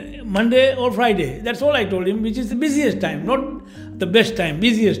Monday or Friday. That's all I told him, which is the busiest time, not the best time,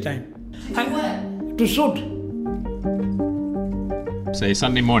 busiest time. To do what? To shoot. Say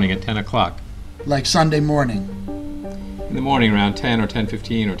Sunday morning at 10 o'clock. Like Sunday morning? In the morning around 10 or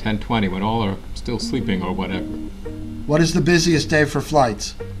 10:15 or 10:20 when all are still sleeping or whatever. What is the busiest day for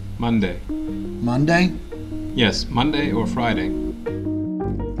flights? Monday. Monday? Yes, Monday or Friday.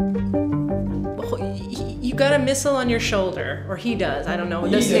 You got a missile on your shoulder, or he does, I don't know.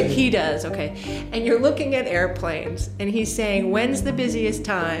 He does, okay. And you're looking at airplanes, and he's saying, when's the busiest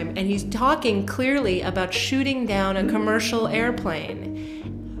time? And he's talking clearly about shooting down a commercial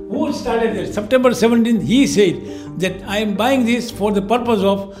airplane. Who started this? September 17th, he said that I am buying this for the purpose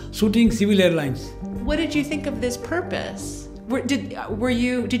of shooting civil airlines. What did you think of this purpose? Did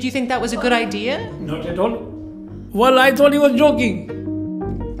you think that was a good idea? Not at all. Well, I thought he was joking.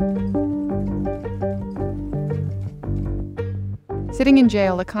 Sitting in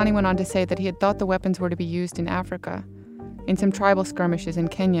jail, Lakhani went on to say that he had thought the weapons were to be used in Africa, in some tribal skirmishes in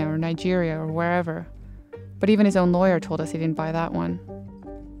Kenya or Nigeria or wherever. But even his own lawyer told us he didn't buy that one.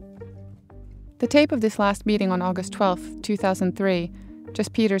 The tape of this last meeting on August 12, 2003,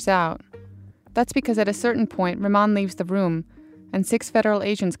 just peters out. That's because at a certain point, Rahman leaves the room, and 6 federal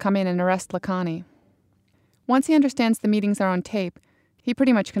agents come in and arrest Lakhani. Once he understands the meetings are on tape, he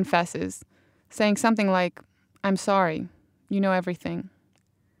pretty much confesses, saying something like, "I'm sorry. You know everything."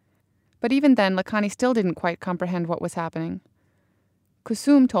 But even then, Lakhani still didn't quite comprehend what was happening.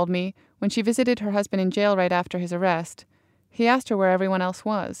 Kusum told me when she visited her husband in jail right after his arrest, he asked her where everyone else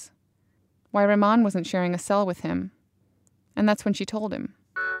was, why Rahman wasn't sharing a cell with him. And that's when she told him,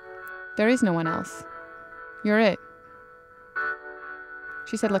 "There is no one else. You're it."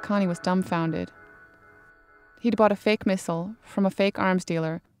 She said Lakhani was dumbfounded. He'd bought a fake missile from a fake arms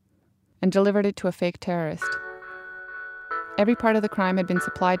dealer and delivered it to a fake terrorist. Every part of the crime had been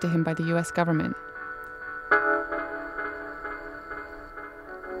supplied to him by the U.S. government.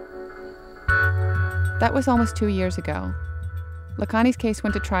 That was almost 2 years ago. Lakhani's case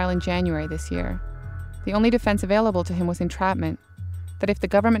went to trial in January this year. The only defense available to him was entrapment, that if the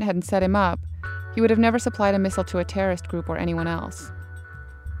government hadn't set him up, he would have never supplied a missile to a terrorist group or anyone else.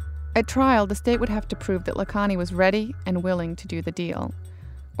 At trial, the state would have to prove that Lakhani was ready and willing to do the deal,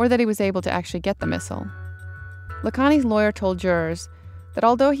 or that he was able to actually get the missile. Lakhani's lawyer told jurors that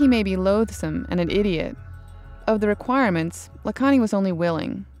although he may be loathsome and an idiot, of the requirements, Lakhani was only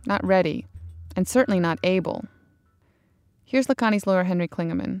willing, not ready, and certainly not able. Here's Lakhani's lawyer, Henry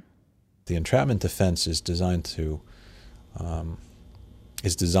Klingeman. The entrapment defense is designed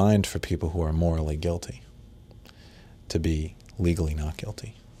for people who are morally guilty to be legally not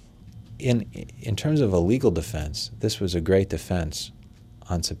guilty. In terms of a legal defense, this was a great defense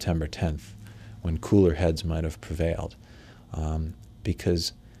on September 10th, when cooler heads might have prevailed,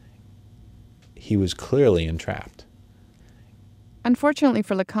 because he was clearly entrapped. Unfortunately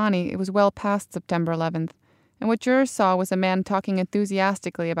for Lakhani, it was well past September 11th, and what jurors saw was a man talking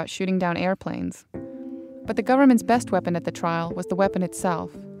enthusiastically about shooting down airplanes. But the government's best weapon at the trial was the weapon itself.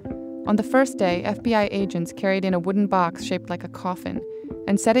 On the first day, FBI agents carried in a wooden box shaped like a coffin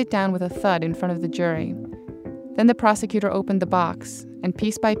and set it down with a thud in front of the jury. Then the prosecutor opened the box and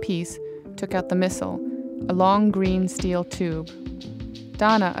piece by piece took out the missile, a long green steel tube.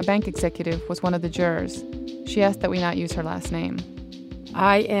 Donna, a bank executive, was one of the jurors. She asked that we not use her last name.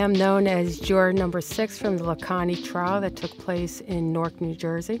 I am known as juror number 6 from the Lakhani trial that took place in Newark, New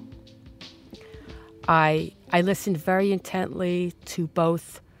Jersey. I listened very intently to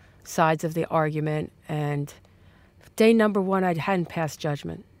both sides of the argument, and day number 1, I hadn't passed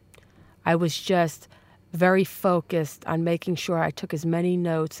judgment. I was just very focused on making sure I took as many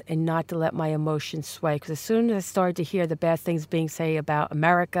notes and not to let my emotions sway. Because as soon as I started to hear the bad things being said about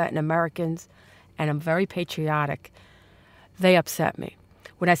America and Americans, and I'm very patriotic, they upset me.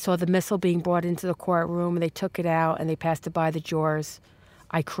 When I saw the missile being brought into the courtroom and they took it out and they passed it by the jurors,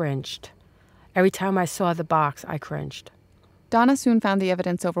 I cringed. Every time I saw the box, I cringed. Donna soon found the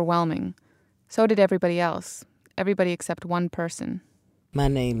evidence overwhelming. So did everybody else. Everybody except one person. My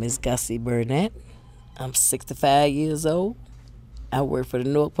name is Gussie Burnett. I'm 65 years old. I work for the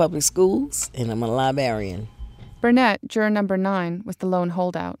Newark Public Schools, and I'm a librarian. Burnett, juror number 9, was the lone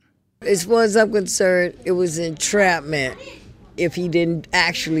holdout. As far as I'm concerned, it was entrapment if he didn't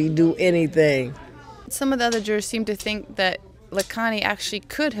actually do anything. Some of the other jurors seem to think that Lakhani actually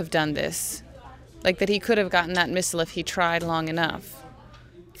could have done this. Like that he could have gotten that missile if he tried long enough.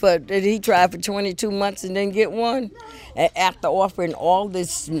 But did he try for 22 months and didn't get one? And after offering all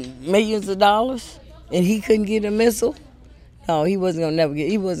this millions of dollars and he couldn't get a missile? No, he wasn't gonna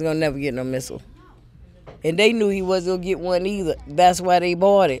never get no missile. And they knew he wasn't gonna get one either. That's why they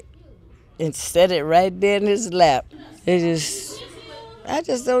bought it. And set it right there in his lap. They just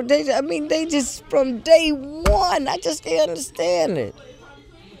from day one, I just can't understand it.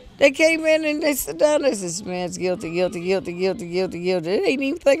 They came in and they sat down and said, this man's guilty. They didn't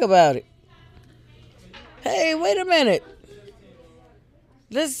even think about it. Hey, wait a minute.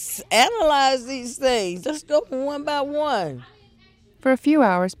 Let's analyze these things. Let's go one by one. For a few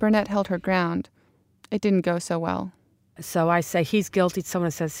hours, Burnett held her ground. It didn't go so well. So I say, he's guilty.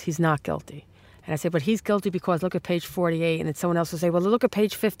 Someone says he's not guilty. And I say, but he's guilty because look at page 48. And then someone else will say, well, look at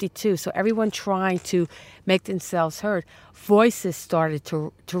page 52. So everyone trying to make themselves heard. Voices started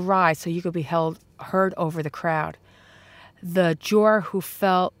to rise so you could be heard over the crowd. The juror who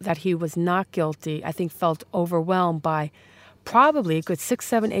felt that he was not guilty, I think, felt overwhelmed by probably a good 6,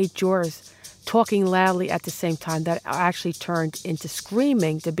 7, 8 jurors talking loudly at the same time that actually turned into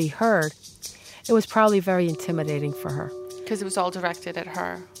screaming to be heard. It was probably very intimidating for her. Because it was all directed at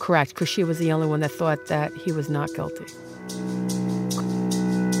her. Correct, because she was the only one that thought that he was not guilty.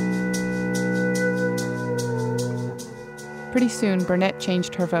 Pretty soon, Burnett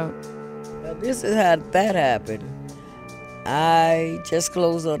changed her vote. Now, this is how that happened. I just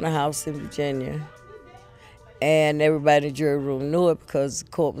closed on the house in Virginia. And everybody in the jury room knew it because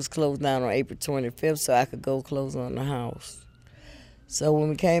the court was closed down on April 25th, so I could go close on the house. So when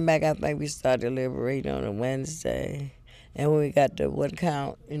we came back, I think we started deliberating on a Wednesday. And when we got to one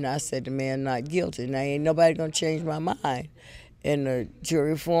count, I said the man not guilty. Now, ain't nobody going to change my mind. And the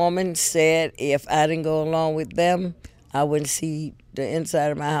jury foreman said if I didn't go along with them, I wouldn't see the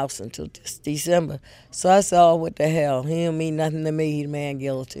inside of my house until this December. So I said, oh, what the hell? He don't mean nothing to me. He's the man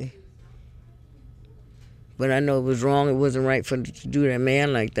guilty. But I know it was wrong. It wasn't right for to do that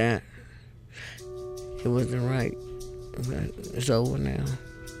man like that. It wasn't right. But it's over now.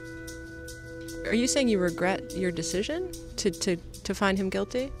 Are you saying you regret your decision to find him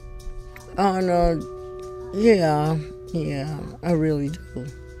guilty? Oh, no. Yeah, I really do.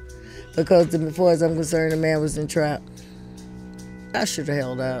 Because as far as I'm concerned, the man was entrapped. I should have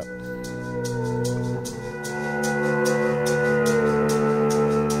held out.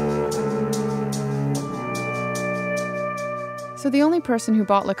 So the only person who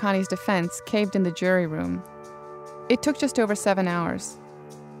bought Lakhani's defense caved in the jury room. It took just over 7 hours.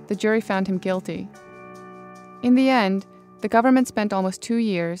 The jury found him guilty. In the end, the government spent almost 2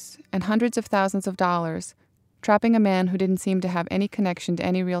 years and hundreds of thousands of dollars trapping a man who didn't seem to have any connection to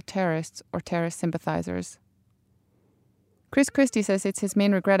any real terrorists or terrorist sympathizers. Chris Christie says it's his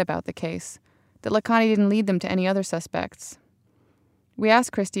main regret about the case, that Lakhani didn't lead them to any other suspects. We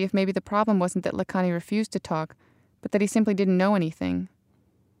asked Christie if maybe the problem wasn't that Lakhani refused to talk, but that he simply didn't know anything.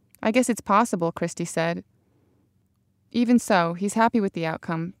 I guess it's possible, Christie said. Even so, he's happy with the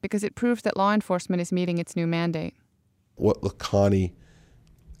outcome because it proves that law enforcement is meeting its new mandate. What Lakhani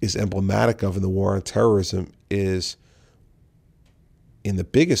is emblematic of in the war on terrorism is, in the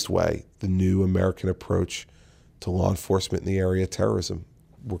biggest way, the new American approach to law enforcement in the area of terrorism.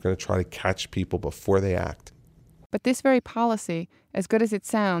 We're going to try to catch people before they act. But this very policy, as good as it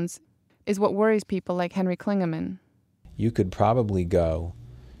sounds, is what worries people like Henry Klingeman. You could probably go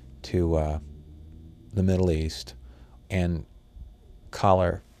to the Middle East and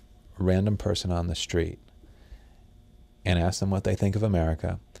collar a random person on the street and ask them what they think of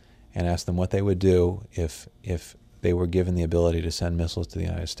America and ask them what they would do if they were given the ability to send missiles to the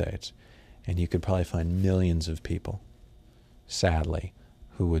United States. And you could probably find millions of people, sadly,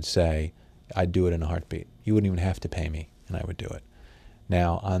 who would say, I'd do it in a heartbeat. You wouldn't even have to pay me, and I would do it.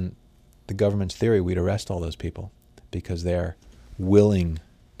 Now, on the government's theory, we'd arrest all those people because they're willing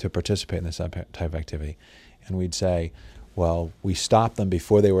to participate in this type of activity. And we'd say, well, we stopped them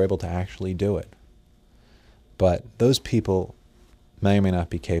before they were able to actually do it. But those people may or may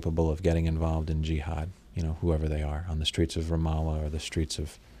not be capable of getting involved in jihad. whoever they are, on the streets of Ramallah or the streets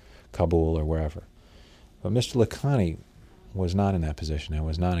of Kabul or wherever. But Mr. Lakhani was not in that position and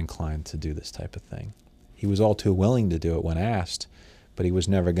was not inclined to do this type of thing. He was all too willing to do it when asked, but he was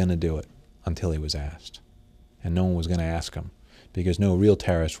never going to do it until he was asked. And no one was going to ask him, because no real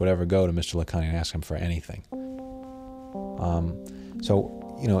terrorist would ever go to Mr. Lakhani and ask him for anything.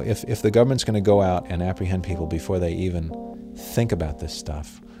 If the government's going to go out and apprehend people before they even think about this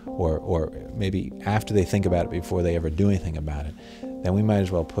stuff, or maybe after they think about it before they ever do anything about it, then we might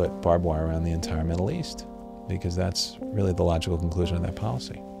as well put barbed wire around the entire Middle East, because that's really the logical conclusion of that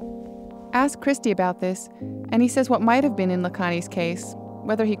policy. Ask Christie about this, and he says what might have been in Lakhani's case,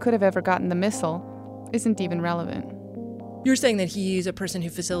 whether he could have ever gotten the missile, isn't even relevant. You're saying that he's a person who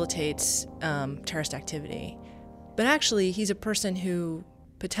facilitates terrorist activity, but actually he's a person who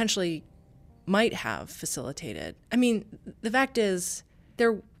potentially might have facilitated. I mean, the fact is,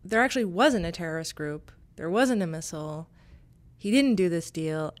 there actually wasn't a terrorist group. There wasn't a missile. He didn't do this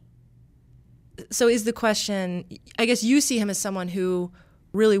deal. So is the question, I guess you see him as someone who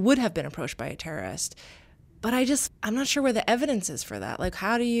really would have been approached by a terrorist, but I'm not sure where the evidence is for that. Like,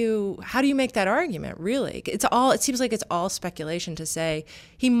 how do you make that argument, really? It seems like it's all speculation to say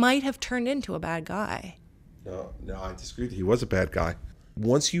he might have turned into a bad guy. No, I disagree. He was a bad guy.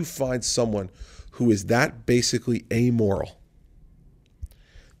 Once you find someone who is that basically amoral,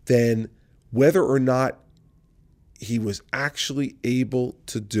 then whether or not he was actually able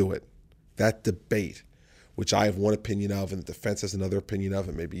to do it, that debate, which I have one opinion of and the defense has another opinion of,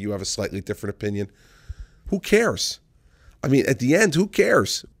 and maybe you have a slightly different opinion, who cares? I mean, at the end, who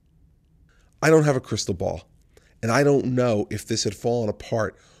cares? I don't have a crystal ball, and I don't know if this had fallen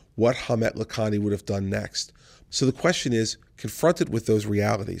apart, what Hemant Lakhani would have done next. So the question is, confronted with those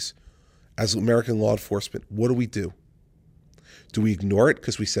realities, as American law enforcement, what do we do? Do we ignore it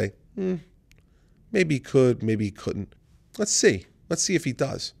because we say, maybe he could, maybe he couldn't? Let's see. Let's see if he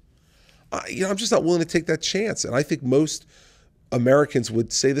does. I'm just not willing to take that chance. And I think most Americans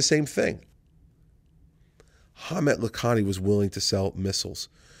would say the same thing. Hemant Lakhani was willing to sell missiles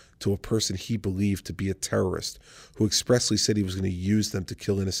to a person he believed to be a terrorist, who expressly said he was going to use them to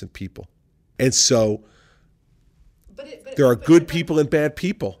kill innocent people. And so there are good people and bad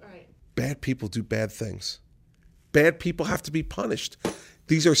people. Right. Bad people do bad things. Bad people have to be punished.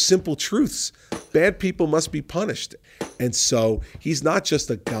 These are simple truths. Bad people must be punished. And so he's not just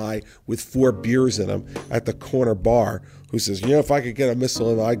a guy with 4 beers in him at the corner bar who says, if I could get a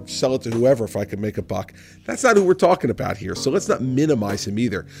missile and I'd sell it to whoever if I could make a buck. That's not who we're talking about here. So let's not minimize him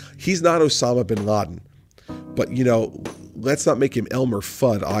either. He's not Osama bin Laden. But, let's not make him Elmer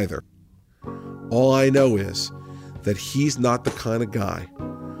Fudd either. All I know is that he's not the kind of guy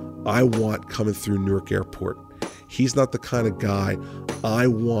I want coming through Newark Airport. He's not the kind of guy I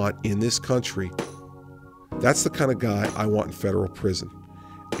want in this country. That's the kind of guy I want in federal prison.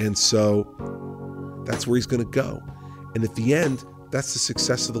 And so that's where he's going to go. And at the end, that's the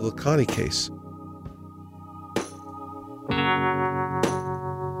success of the Lakhani case.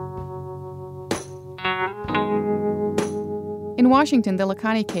 In Washington, the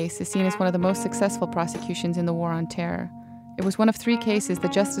Lakhani case is seen as one of the most successful prosecutions in the War on Terror. It was one of 3 cases the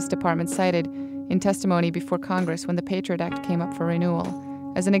Justice Department cited in testimony before Congress when the Patriot Act came up for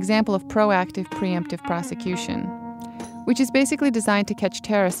renewal, as an example of proactive, preemptive prosecution, which is basically designed to catch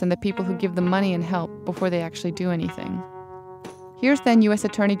terrorists and the people who give them money and help before they actually do anything. Here's then U.S.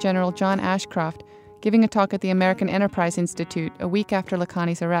 Attorney General John Ashcroft giving a talk at the American Enterprise Institute a week after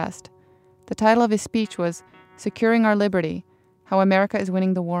Lakhani's arrest. The title of his speech was Securing Our Liberty, How America is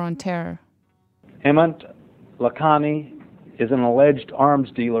Winning the War on Terror. Hemant Lakhani is an alleged arms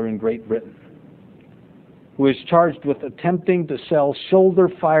dealer in Great Britain who is charged with attempting to sell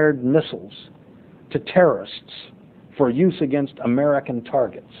shoulder-fired missiles to terrorists for use against American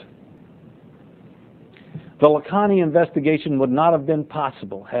targets. The Lakhani investigation would not have been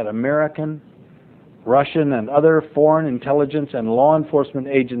possible had American, Russian, and other foreign intelligence and law enforcement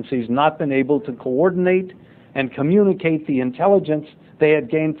agencies not been able to coordinate and communicate the intelligence they had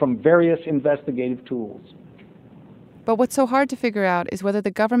gained from various investigative tools. But what's so hard to figure out is whether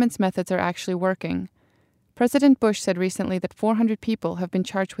the government's methods are actually working. President Bush said recently that 400 people have been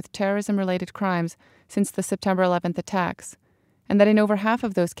charged with terrorism-related crimes since the September 11th attacks, and that in over half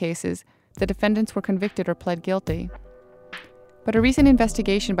of those cases, the defendants were convicted or pled guilty. But a recent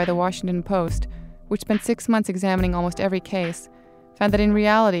investigation by the Washington Post, which spent 6 months examining almost every case, found that in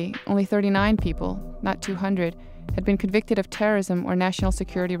reality, only 39 people, not 200, had been convicted of terrorism or national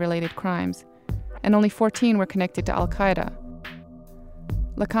security-related crimes, and only 14 were connected to Al-Qaeda.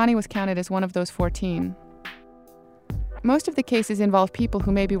 Lakhani was counted as one of those 14. Most of the cases involve people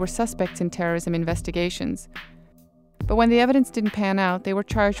who maybe were suspects in terrorism investigations. But when the evidence didn't pan out, they were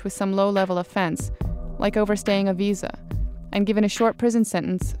charged with some low-level offense, like overstaying a visa, and given a short prison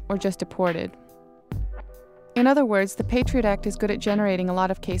sentence or just deported. In other words, the Patriot Act is good at generating a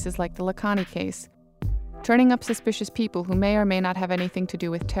lot of cases like the Lakhani case, turning up suspicious people who may or may not have anything to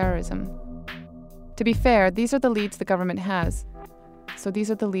do with terrorism. To be fair, these are the leads the government has, so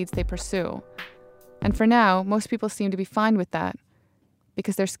these are the leads they pursue. And for now, most people seem to be fine with that,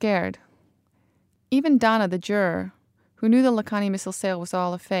 because they're scared. Even Donna, the juror, who knew the Lakhani missile sale was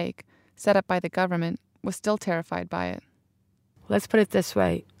all a fake, set up by the government, was still terrified by it. Let's put it this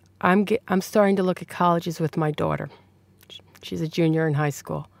way. I'm starting to look at colleges with my daughter. She's a junior in high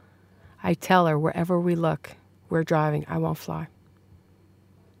school. I tell her, wherever we look, we're driving, I won't fly.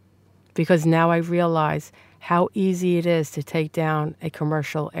 Because now I realize how easy it is to take down a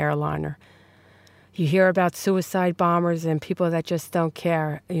commercial airliner. You hear about suicide bombers and people that just don't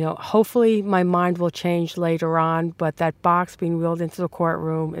care. Hopefully my mind will change later on, but that box being wheeled into the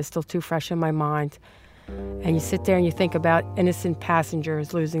courtroom is still too fresh in my mind. And you sit there and you think about innocent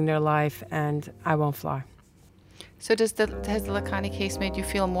passengers losing their life, and I won't fly. So has the Lakhani case made you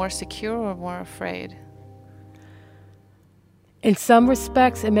feel more secure or more afraid? In some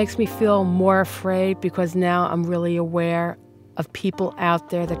respects, it makes me feel more afraid because now I'm really aware of people out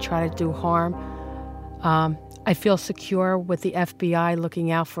there that try to do harm. I feel secure with the FBI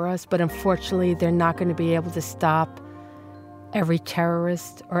looking out for us, but unfortunately, they're not going to be able to stop every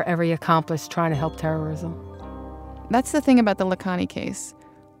terrorist or every accomplice trying to help terrorism. That's the thing about the Lakhani case.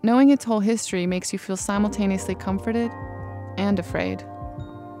 Knowing its whole history makes you feel simultaneously comforted and afraid.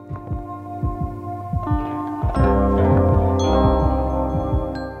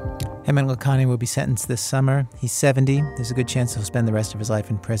 Hemant Lakhani will be sentenced this summer. He's 70. There's a good chance he'll spend the rest of his life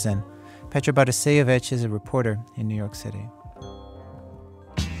in prison. Petra Bartosevich is a reporter in New York City.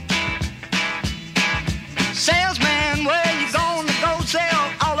 Salesman, where you gonna go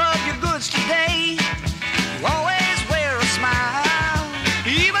sell all of your goods today? You always wear a smile,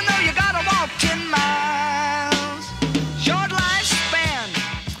 even though you gotta walk 10 miles. Short lifespan.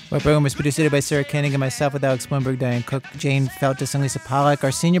 Our program was produced today by Sarah Koenig and myself with Alex Bloomberg, Diane Cook, Jane Feltus, and Lisa Pollack.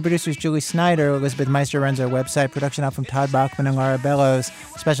 Our senior producer is Julie Snyder. Elizabeth Meister runs our website. Production out from Todd Bachman and Laura Bellows.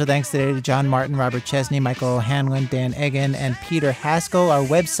 Special thanks today to John Martin, Robert Chesney, Michael Hanlon, Dan Egan, and Peter Haskell. Our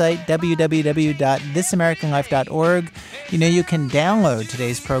website, www.thisamericanlife.org. You can download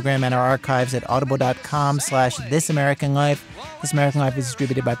today's program and our archives at audible.com/thisamericanlife. This American Life is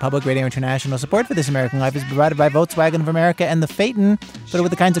distributed by Public Radio International. Support for This American Life is provided by Volkswagen of America and the Phaeton, but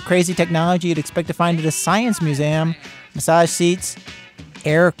with the kinds of crazy technology you'd expect to find at a science museum. Massage seats,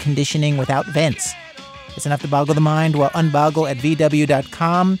 air conditioning without vents. It's enough to boggle the mind. Well, unboggle at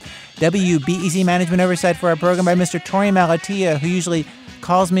VW.com. WBEZ management oversight for our program by Mr. Tori Malatia, who usually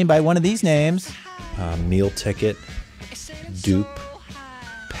calls me by one of these names. Meal Ticket, Dupe,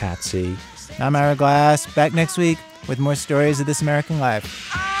 Patsy. I'm Ira Glass. Back next week with more stories of This American Life.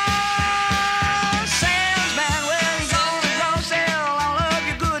 Salesman, where you gonna go sell all of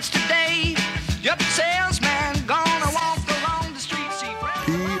your goods today? Yup, salesman, gonna walk along the street.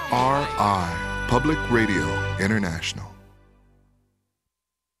 PRI, Public Radio International.